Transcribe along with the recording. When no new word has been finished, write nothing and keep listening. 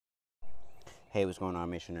Hey, what's going on,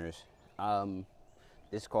 missioners?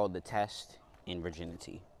 This is called the test in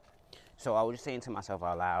virginity. So I was just saying to myself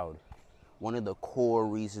out loud, one of the core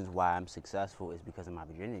reasons why I'm successful is because of my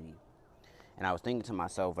virginity. And I was thinking to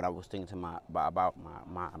myself, but I was thinking to my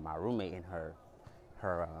roommate and her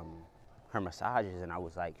massages, and I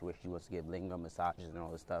was like, where she wants to give lingam massages and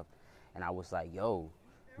all this stuff, and I was like, yo,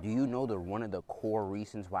 do you know that one of the core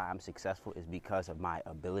reasons why I'm successful is because of my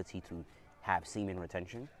ability to have semen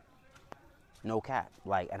retention? No cap.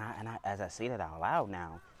 Like, and I, as I say that out loud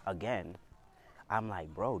now, again, I'm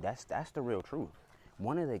like, bro, that's the real truth.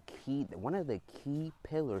 One of the key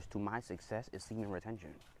pillars to my success is semen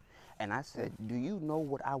retention. And I said, do you know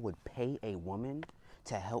what I would pay a woman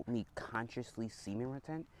to help me consciously have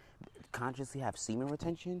semen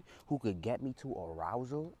retention, who could get me to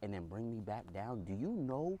arousal and then bring me back down? Do you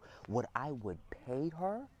know what I would pay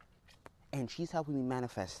her? And she's helping me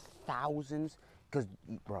manifest thousands, because,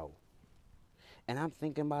 bro, and I'm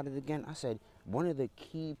thinking about it again. I said, one of the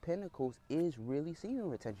key pinnacles is really semen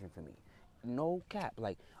retention for me. No cap.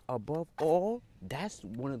 Like, above all, that's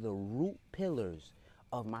one of the root pillars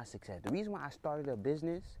of my success. The reason why I started a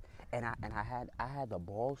business and I had the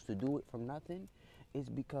balls to do it from nothing is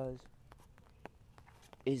because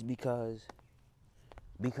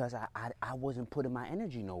I wasn't putting my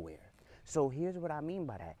energy nowhere. So here's what I mean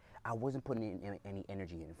by that. I wasn't putting in any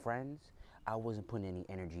energy in friends. I wasn't putting any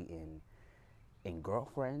energy in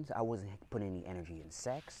girlfriends. I wasn't putting any energy in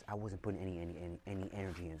sex. I wasn't putting any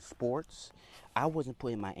energy in sports. I wasn't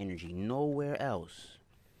putting my energy nowhere else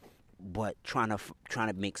but trying to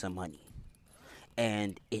make some money.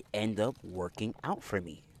 And it ended up working out for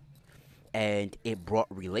me. And it brought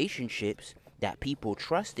relationships that people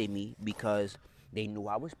trusted me because they knew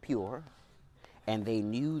I was pure and they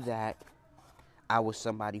knew that I was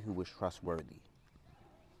somebody who was trustworthy.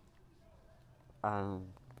 Um,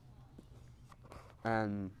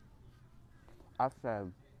 and I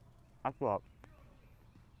said, I thought,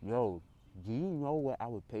 yo, do you know what I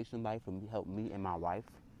would pay somebody for me help me and my wife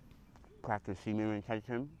practice semen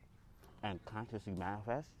retention and consciously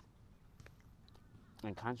manifest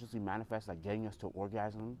like getting us to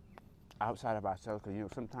orgasm outside of ourselves?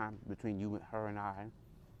 Because sometimes between you and her and I,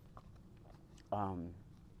 um,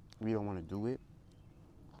 we don't want to do it,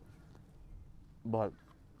 but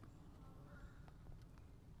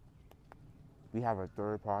we have a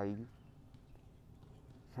third party,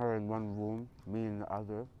 her in one room, me in the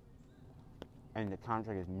other, and the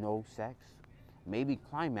contract is no sex, maybe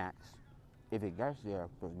climax if it gets there,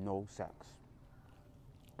 but no sex.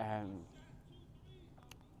 And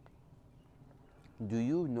do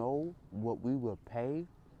you know what we would pay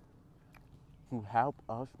to help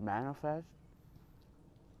us manifest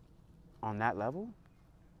on that level?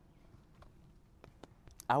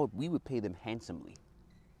 We would pay them handsomely.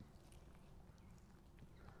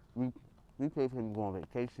 We we pay for them to go on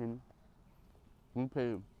vacation. We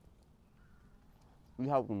pay we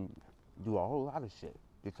help them do a whole lot of shit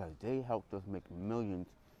because they helped us make millions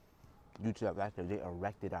due to the fact that they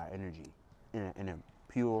erected our energy in a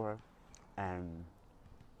pure and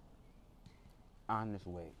honest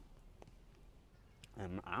way.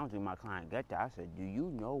 And I don't think my client get that. I said, do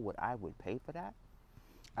you know what I would pay for that?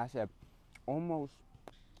 I said, almost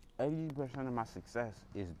 80% of my success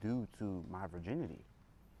is due to my virginity.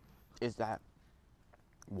 Is that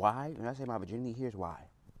why? When I say my virginity, here's why.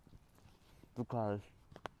 Because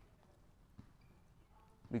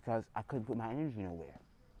I couldn't put my energy nowhere.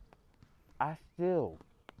 I still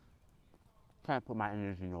can't put my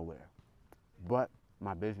energy nowhere but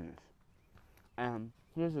my business. And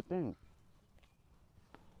here's the thing.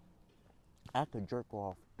 I could jerk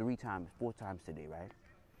off 3 times, 4 times today, right?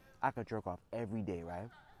 I could jerk off every day, right?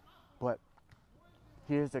 But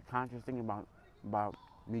here's the conscious thing about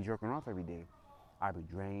me jerking off every day. I'd be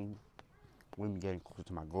drained, wouldn't be getting closer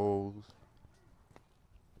to my goals.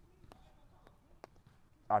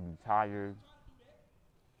 I'd be tired.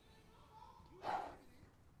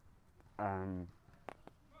 Um,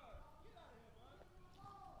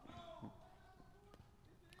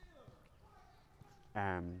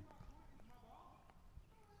 and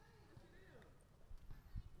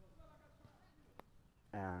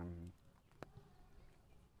um,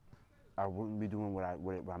 I wouldn't be doing what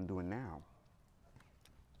I'm doing now.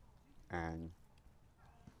 And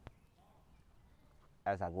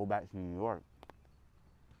as I go back to New York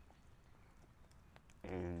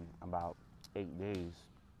in about 8 days,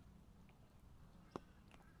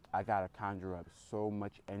 I gotta conjure up so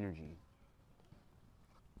much energy.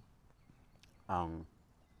 Um,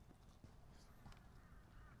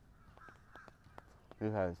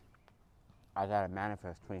 because I gotta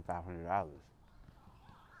manifest $2,500.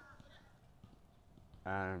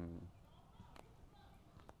 And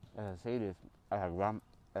as I say this, as I ground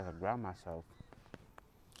myself,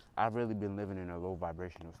 I've really been living in a low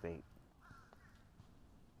vibrational state.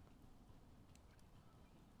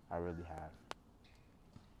 I really have.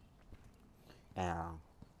 And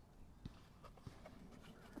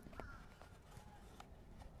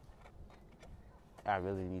I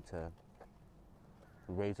really need to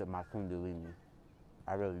raise up my kundalini.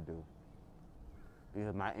 I really do.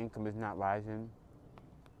 Because my income is not rising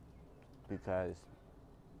because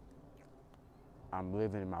I'm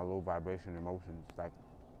living in my low vibration emotions. Like,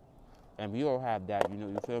 and we all have that,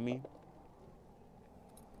 you feel me?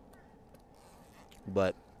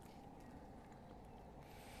 But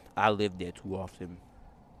I live there too often.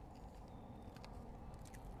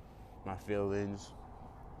 My feelings,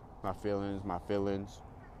 my feelings, my feelings.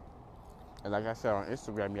 And like I said on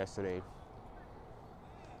Instagram yesterday,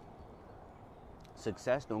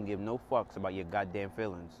 success don't give no fucks about your goddamn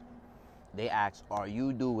feelings. They ask, are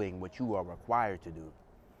you doing what you are required to do?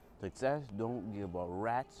 Success don't give a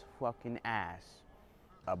rat's fucking ass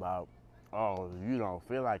about, oh, you don't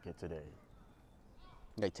feel like it today.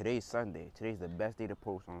 Like today's Sunday. Today's the best day to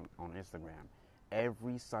post on Instagram.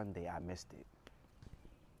 Every Sunday I missed it.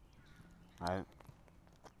 Alright?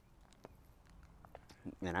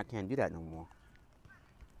 And I can't do that no more.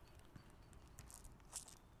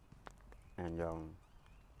 And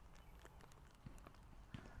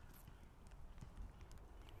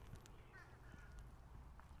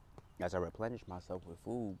as I replenish myself with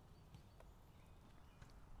food,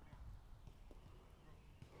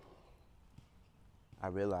 I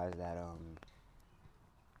realize that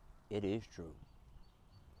it is true.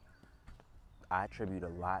 I attribute a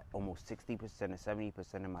lot, almost 60% to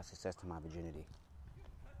 70% of my success to my virginity.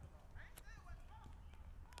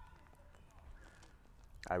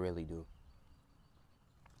 I really do.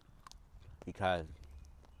 Because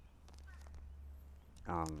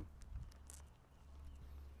I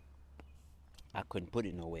couldn't put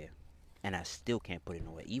it nowhere. And I still can't put it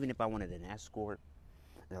nowhere. Even if I wanted an escort,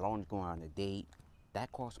 as long as going on a date, that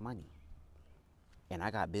costs money. And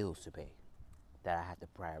I got bills to pay that I have to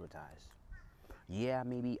prioritize. Yeah,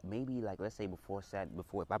 maybe like let's say before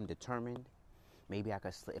if I'm determined, maybe I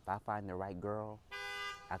could slip if I find the right girl,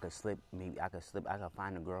 I could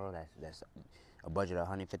find a girl that's a budget of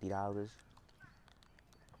 $150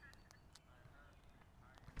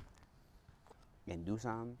 and do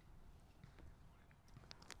something.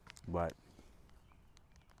 But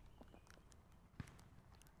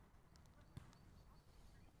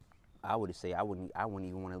I would say I wouldn't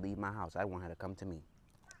even want to leave my house. I want her to come to me.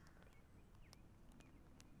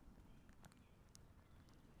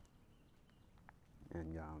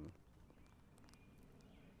 And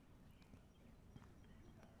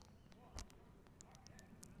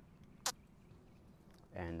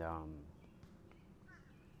and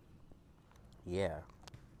yeah,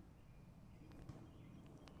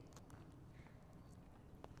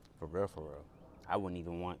 for real, for real. I wouldn't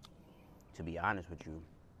even want, to be honest with you,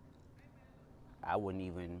 I wouldn't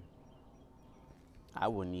even I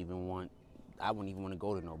wouldn't even want to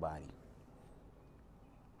go to nobody.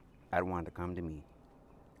 I'd want to come to me.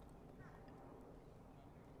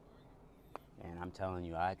 And I'm telling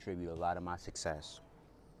you, I attribute a lot of my success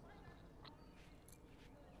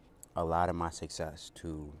to a lot of my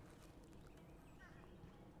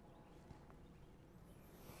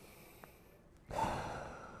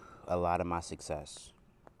success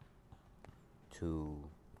to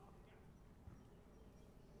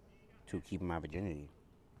keeping my virginity.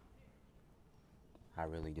 I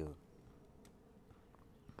really do.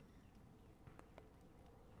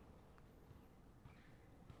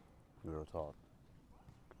 Real talk.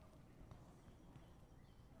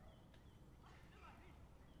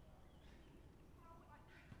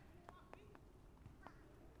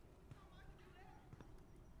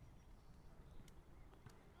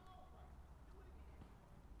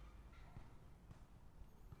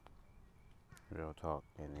 Real talk.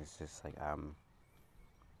 And it's just like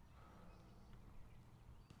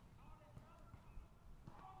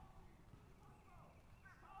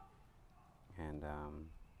and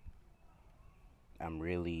I'm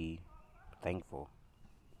really thankful.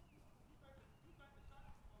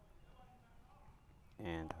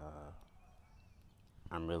 And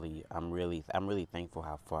I'm really thankful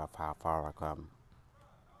how far I come.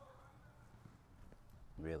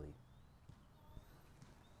 Really.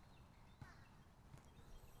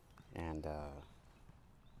 And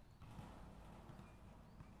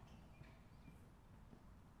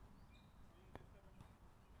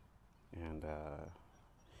and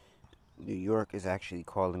New York is actually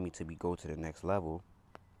calling me to go to the next level,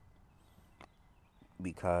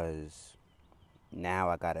 because now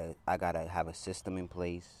I gotta have a system in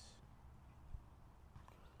place.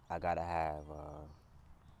 I gotta have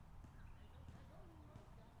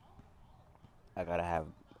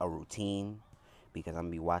a routine because I'm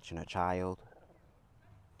gonna be watching a child,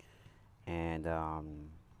 and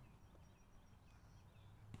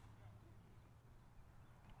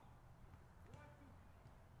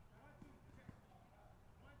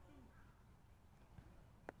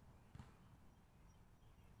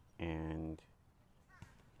and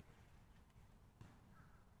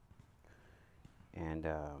and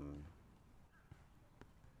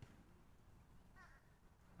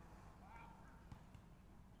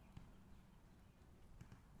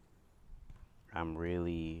I'm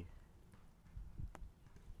really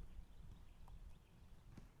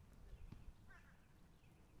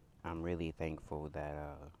I'm really thankful that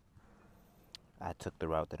I took the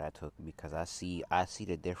route that I took because I see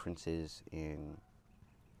the differences in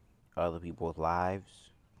other people's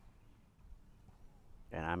lives,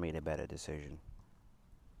 and I made a better decision.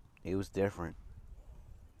 It was different.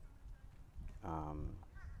 Um,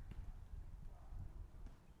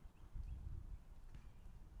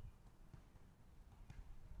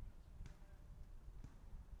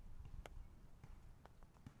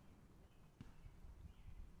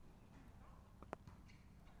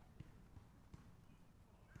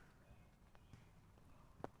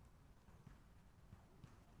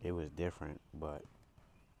 it was different, but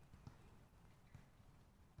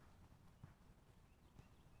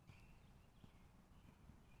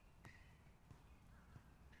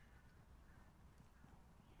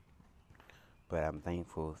I'm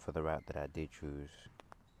thankful for the route that I did choose.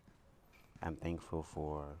 I'm thankful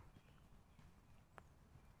for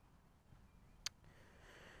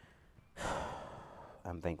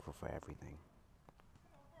I'm thankful for everything.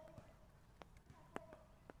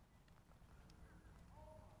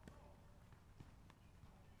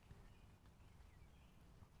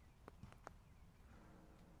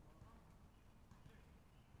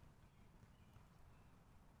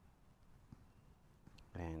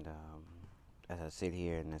 And as I sit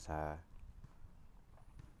here and as I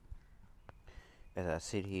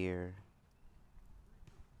sit here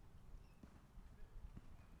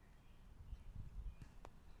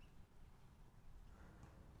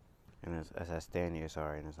and as I stand here,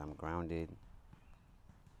 sorry, and as I'm grounded,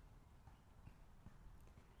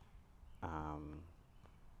 um,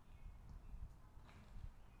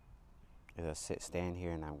 as stand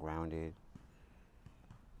here and I'm grounded,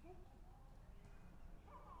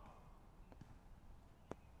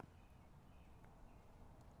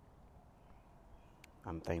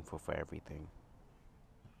 I'm thankful for everything.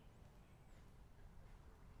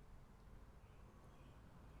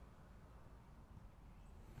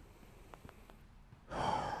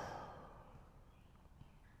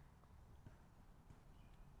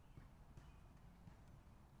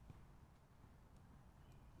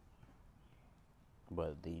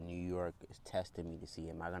 But the New York is testing me to see,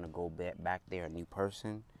 am I gonna go back there a new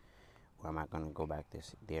person, or am I gonna go back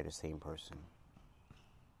there the same person?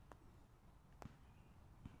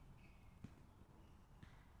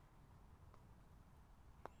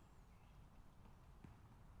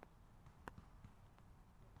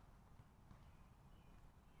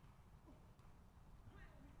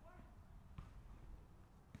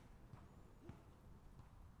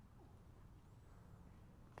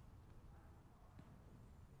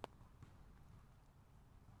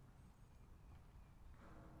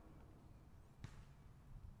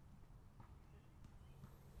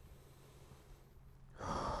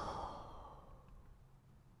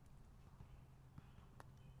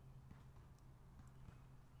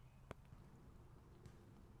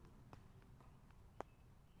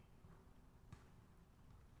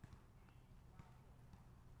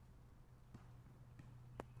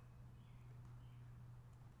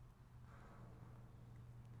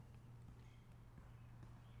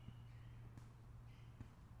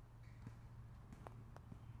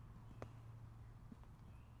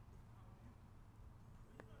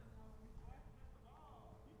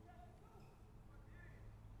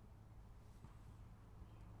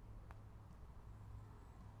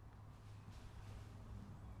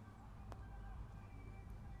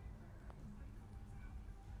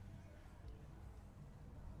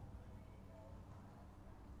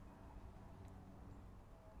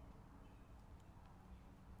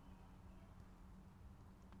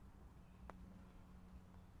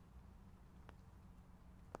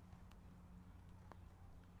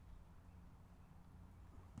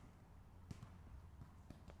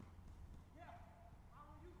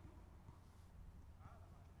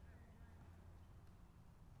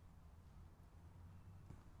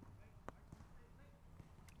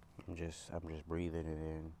 I'm just breathing it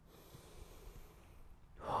in.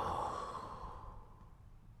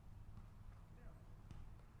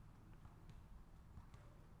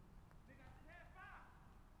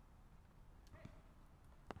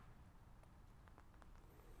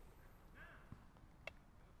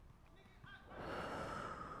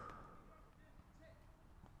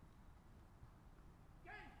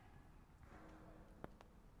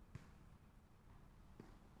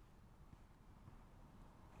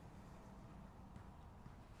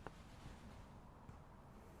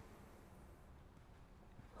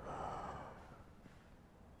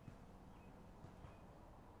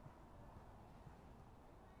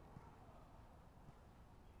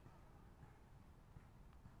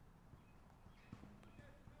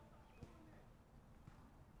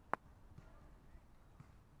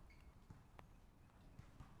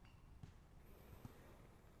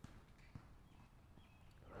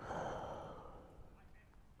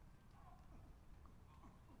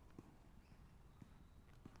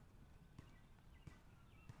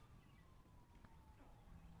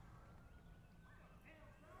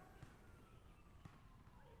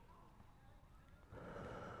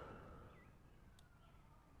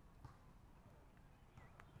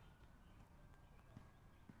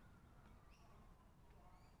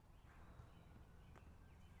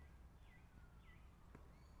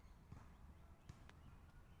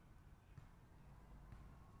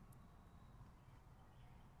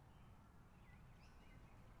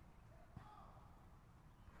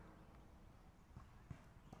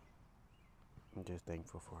 I'm just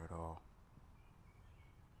thankful for it all.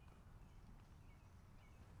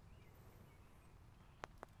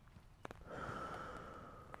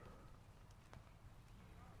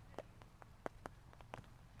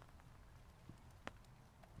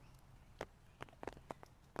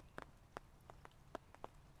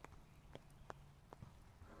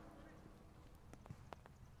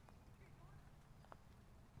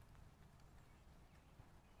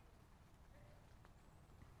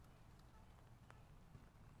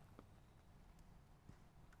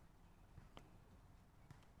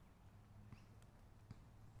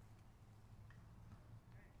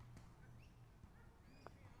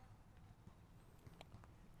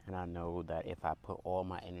 And I know that if I put all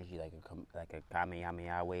my energy like a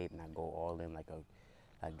Kamehameha wave and I go all in like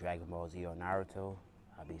Dragon Ball Z or Naruto,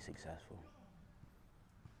 I'll be successful.